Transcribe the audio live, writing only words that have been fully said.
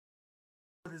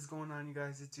is going on, you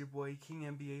guys? It's your boy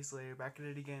King NBA Slayer back at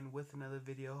it again with another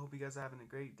video. Hope you guys are having a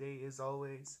great day as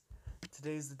always.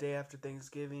 Today's the day after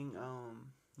Thanksgiving. I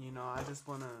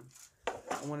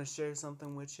wanna share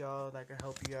something with y'all that can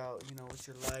help you out, with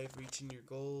your life, reaching your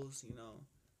goals,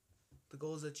 the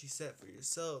goals that you set for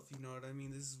yourself, you know what I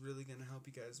mean? This is really gonna help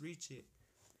you guys reach it.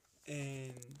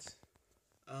 And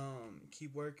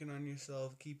keep working on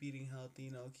yourself, keep eating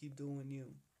healthy, keep doing you.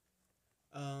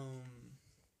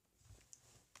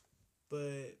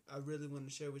 But I really want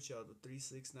to share with y'all the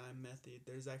 369 method.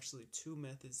 There's actually two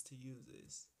methods to use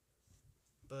this,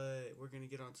 but we're gonna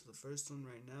get on to the first one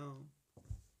right now.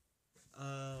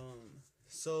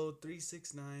 So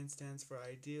 369 stands for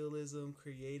idealism,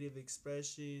 creative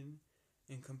expression,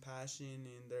 and compassion,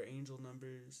 and their angel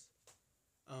numbers.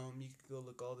 You can go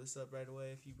look all this up right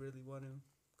away if you really want to.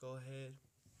 Go ahead.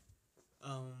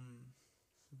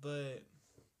 But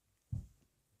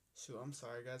shoot, I'm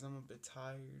sorry guys, I'm a bit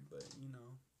tired, but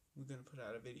we're gonna put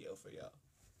out a video for y'all.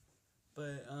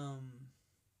 But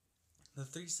the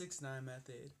 369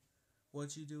 method,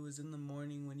 what you do is in the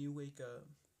morning when you wake up,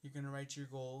 you're gonna write your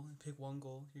goal, pick one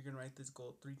goal, you're gonna write this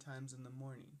goal 3 times in the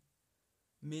morning.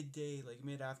 Midday, like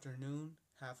mid-afternoon,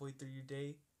 halfway through your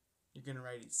day, you're gonna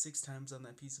write it 6 times on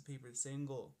that piece of paper, the same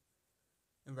goal.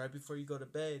 And right before you go to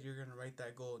bed, you're gonna write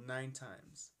that goal 9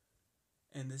 times.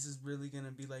 And this is really going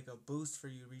to be like a boost for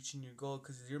you reaching your goal,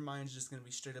 because your mind's just going to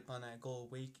be straight up on that goal.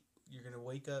 You're going to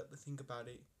wake up, think about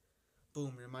it,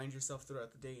 boom, remind yourself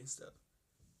throughout the day and stuff.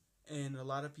 And a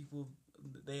lot of people,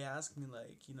 they ask me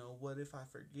like, what if I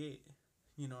forget?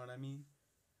 You know what I mean?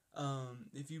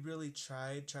 If you really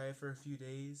try it for a few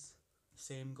days,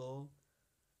 same goal,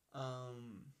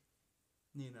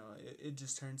 it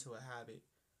just turns to a habit.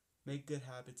 Make good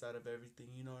habits out of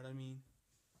everything, you know what I mean?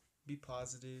 Be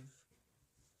positive.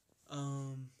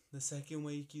 The second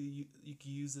way you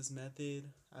can use this method,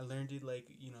 I learned it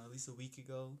like, at least a week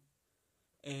ago.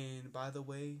 And by the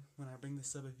way, when I bring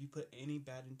this up, if you put any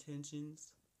bad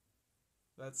intentions,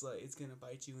 that's like, it's gonna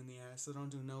bite you in the ass. So don't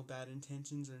do no bad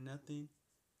intentions or nothing.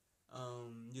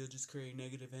 You'll just create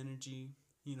negative energy.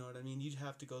 You know what I mean? You'd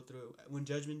have to go through, when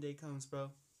judgment day comes,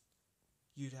 bro,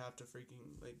 you'd have to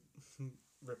freaking, like,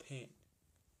 repent.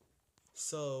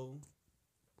 So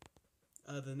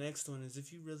the next one is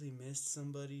if you really missed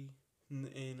somebody,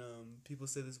 and people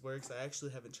say this works. I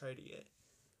actually haven't tried it yet,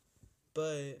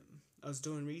 but I was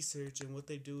doing research, and what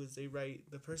they do is they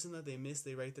write the person that they missed.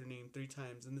 They write their name 3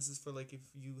 times, and this is for like if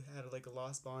you had like a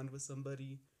lost bond with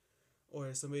somebody,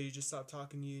 or somebody just stopped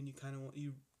talking to you, and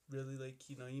you really like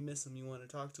you miss them. You want to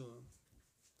talk to them,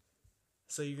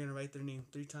 so you're gonna write their name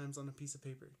 3 times on a piece of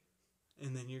paper,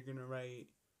 and then you're gonna write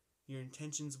your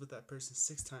intentions with that person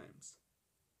 6 times.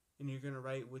 And you're going to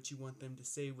write what you want them to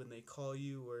say when they call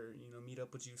you or, meet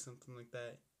up with you, something like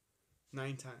that,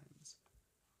 9 times.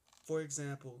 For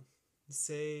example,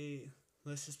 say,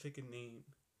 let's just pick a name.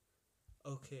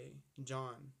 Okay,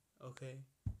 John, okay?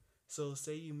 So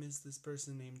say you miss this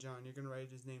person named John. You're going to write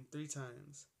his name 3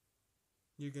 times.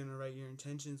 You're going to write your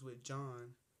intentions with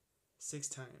John 6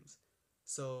 times.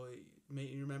 So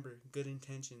remember, good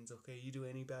intentions, okay? You do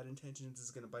any bad intentions, it's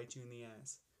going to bite you in the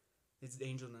ass. It's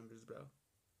angel numbers, bro.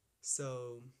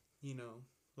 So,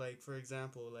 like for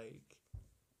example, like,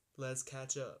 let's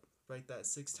catch up. Write that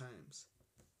 6 times.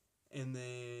 And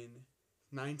then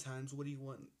 9 times, what do you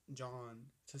want John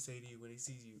to say to you when he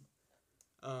sees you?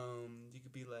 You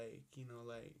could be like,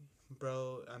 like,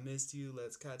 bro, I missed you.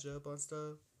 Let's catch up on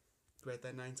stuff. Write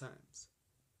that 9 times.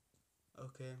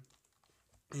 Okay.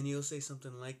 And you'll say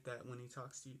something like that when he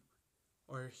talks to you.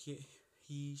 Or he,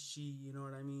 she, you know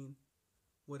what I mean?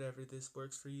 Whatever this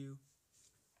works for you.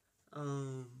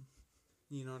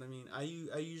 You know what I mean? I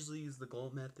usually use the goal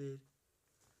method.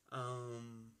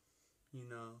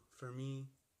 For me,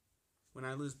 when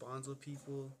I lose bonds with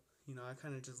people, I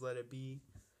kind of just let it be,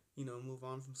 move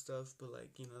on from stuff. But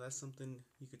like, that's something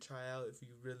you could try out if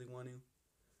you really want to.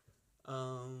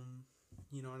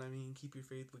 You know what I mean? Keep your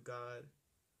faith with God.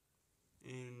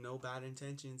 And no bad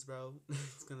intentions, bro.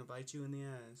 It's gonna bite you in the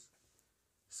ass.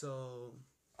 So,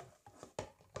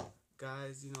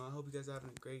 guys, I hope you guys are having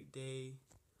a great day.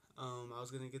 I was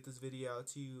gonna get this video out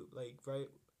to you like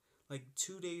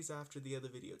 2 days after the other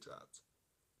video dropped,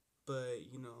 but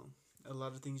a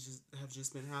lot of things have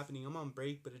just been happening. I'm on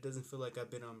break, but it doesn't feel like I've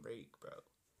been on break, bro.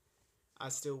 I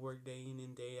still work day in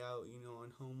and day out,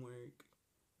 on homework,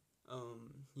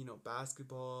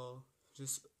 basketball,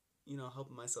 just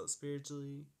helping myself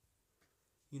spiritually.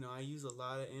 I use a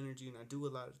lot of energy and I do a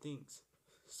lot of things,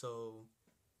 so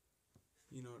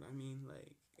you know what I mean,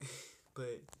 like,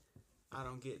 but I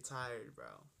don't get tired,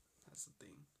 bro. That's the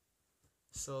thing.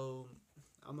 So,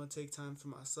 I'm gonna take time for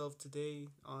myself today,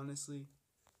 honestly,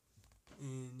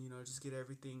 and just get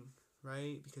everything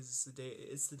right because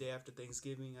it's the day after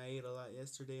Thanksgiving. I ate a lot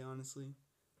yesterday, honestly,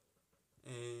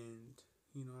 and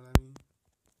you know what I mean.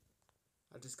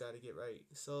 I just gotta get right.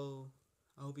 So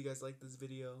I hope you guys like this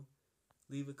video.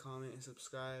 Leave a comment and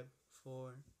subscribe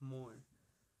for more.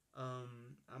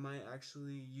 I might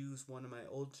actually use one of my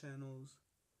old channels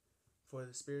for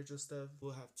the spiritual stuff.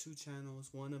 We'll have two channels,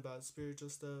 one about spiritual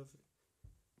stuff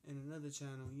and another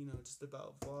channel, just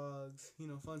about vlogs,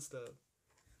 fun stuff.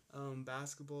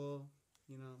 Basketball,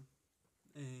 you know,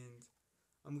 and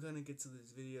I'm gonna get to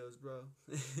these videos, bro.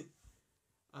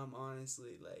 I'm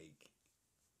honestly like,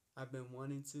 I've been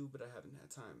wanting to, but I haven't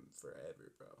had time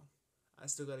forever, bro. I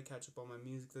still gotta catch up on my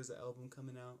music. There's an album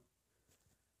coming out.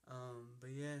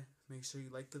 But yeah, make sure you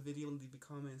like the video, leave a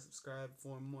comment, subscribe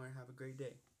for more. Have a great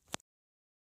day.